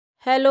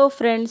Hello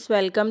friends,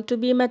 welcome to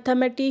Be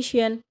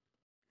Mathematician.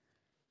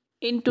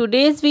 In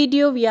today's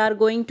video, we are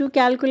going to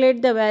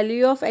calculate the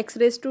value of x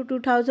raised to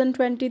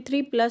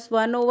 2023 plus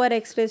 1 over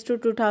x raised to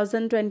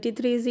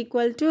 2023 is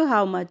equal to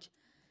how much?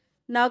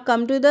 Now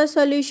come to the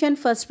solution.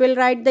 First we'll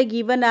write the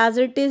given as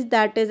it is,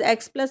 that is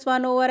x plus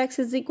 1 over x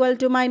is equal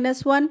to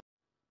minus 1.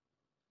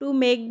 To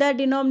make the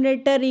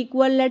denominator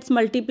equal, let's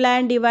multiply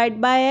and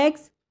divide by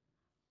x.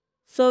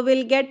 So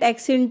we'll get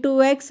x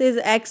into x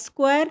is x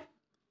square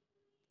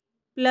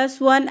plus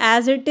 1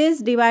 as it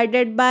is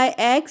divided by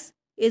x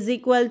is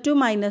equal to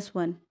minus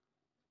 1.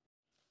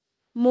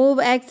 Move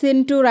x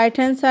into right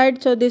hand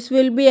side, so this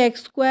will be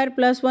x square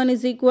plus 1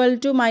 is equal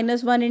to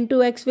minus 1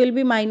 into x will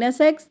be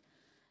minus x.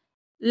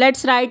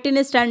 Let's write in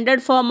a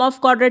standard form of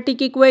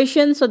quadratic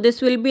equation, so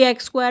this will be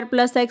x square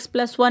plus x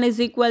plus 1 is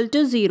equal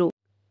to 0.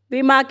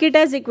 We mark it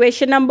as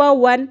equation number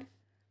 1.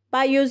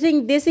 By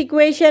using this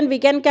equation, we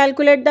can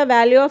calculate the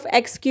value of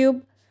x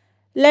cube.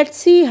 Let's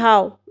see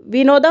how.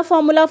 We know the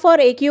formula for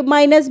a cube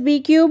minus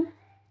b cube,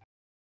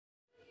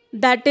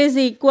 that is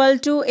equal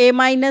to a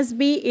minus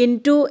b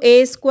into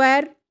a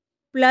square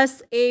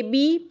plus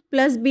ab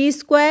plus b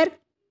square.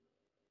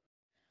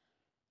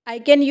 I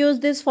can use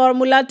this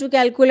formula to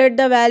calculate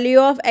the value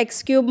of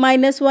x cube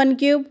minus 1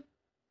 cube.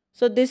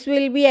 So this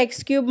will be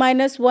x cube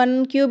minus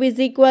 1 cube is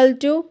equal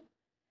to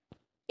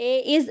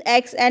a is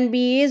x and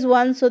b is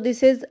 1. So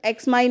this is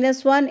x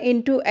minus 1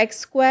 into x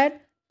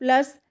square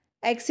plus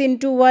x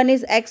into 1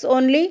 is x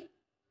only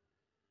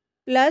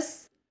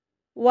plus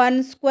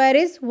 1 square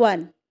is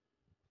 1.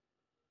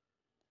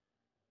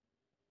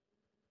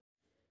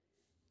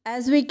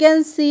 As we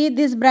can see,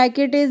 this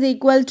bracket is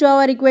equal to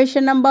our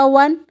equation number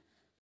 1.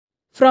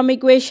 From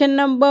equation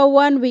number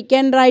 1, we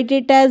can write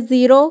it as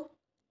 0.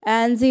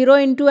 And 0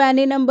 into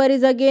any number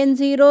is again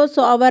 0.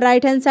 So our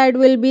right hand side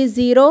will be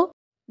 0.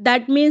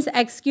 That means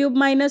x cube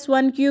minus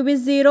 1 cube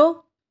is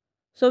 0.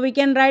 So we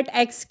can write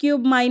x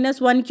cube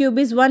minus 1 cube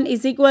is 1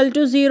 is equal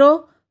to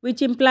 0.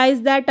 Which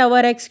implies that our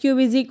x cube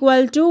is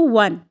equal to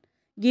 1.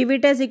 Give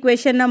it as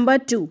equation number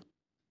 2.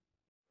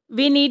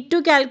 We need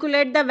to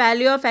calculate the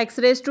value of x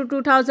raised to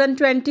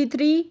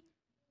 2023.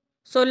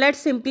 So let's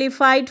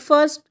simplify it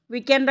first.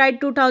 We can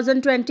write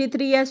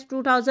 2023 as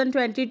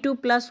 2022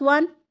 plus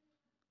 1.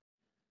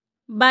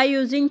 By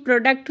using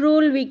product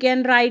rule, we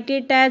can write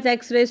it as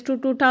x raised to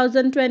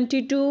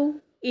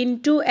 2022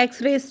 into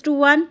x raised to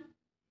 1.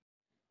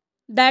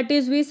 That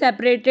is, we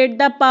separated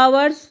the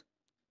powers.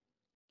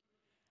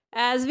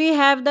 As we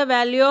have the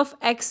value of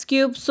x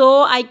cube,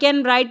 so I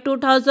can write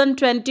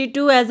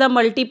 2022 as a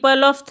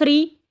multiple of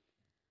 3.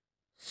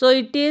 So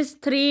it is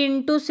 3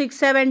 into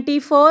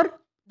 674.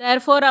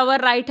 Therefore, our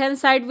right hand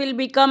side will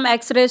become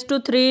x raised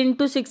to 3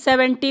 into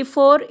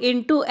 674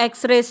 into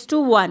x raised to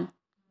 1.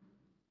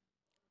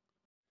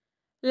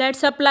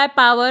 Let's apply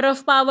power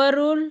of power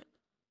rule.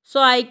 So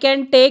I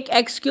can take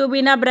x cube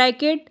in a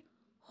bracket,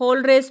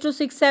 whole raised to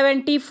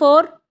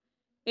 674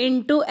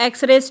 into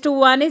x raised to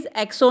 1 is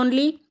x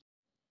only.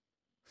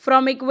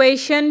 From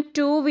equation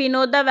 2, we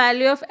know the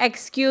value of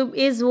x cube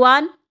is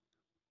 1.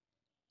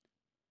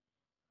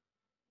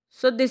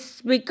 So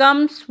this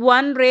becomes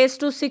 1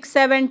 raised to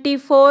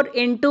 674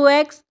 into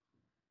x.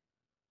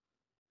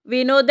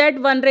 We know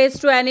that 1 raised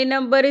to any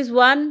number is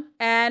 1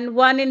 and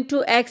 1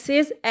 into x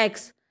is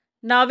x.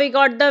 Now we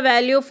got the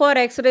value for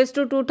x raised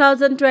to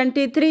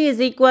 2023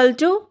 is equal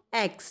to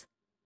x.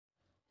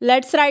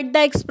 Let's write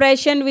the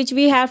expression which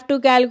we have to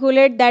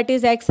calculate, that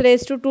is x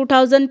raised to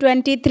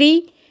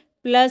 2023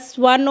 plus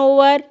 1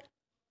 over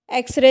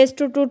x raised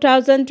to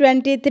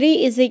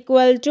 2023 is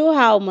equal to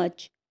how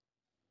much?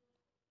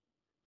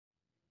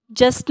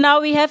 Just now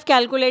we have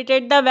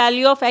calculated the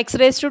value of x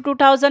raised to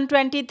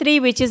 2023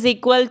 which is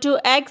equal to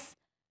x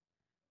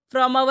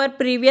from our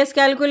previous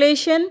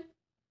calculation.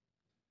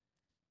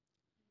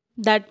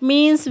 That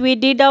means we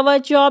did our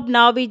job.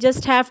 Now we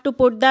just have to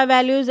put the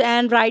values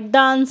and write the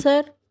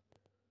answer.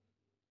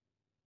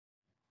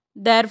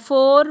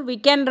 Therefore, we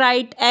can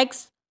write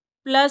x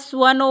plus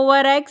 1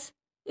 over x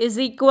is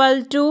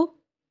equal to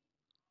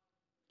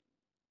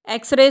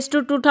x raised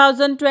to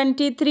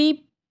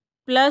 2023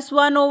 plus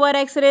 1 over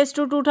x raised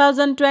to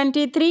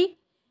 2023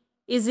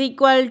 is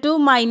equal to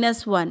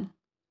minus 1.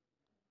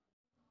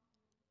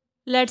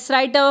 Let's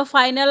write our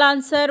final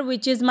answer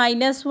which is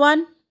minus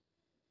 1.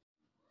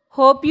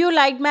 Hope you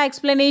liked my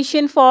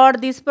explanation for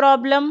this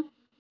problem.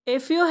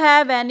 If you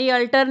have any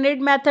alternate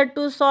method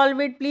to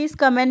solve it, please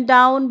comment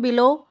down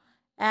below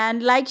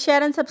and like,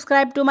 share and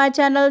subscribe to my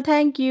channel.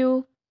 Thank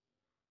you.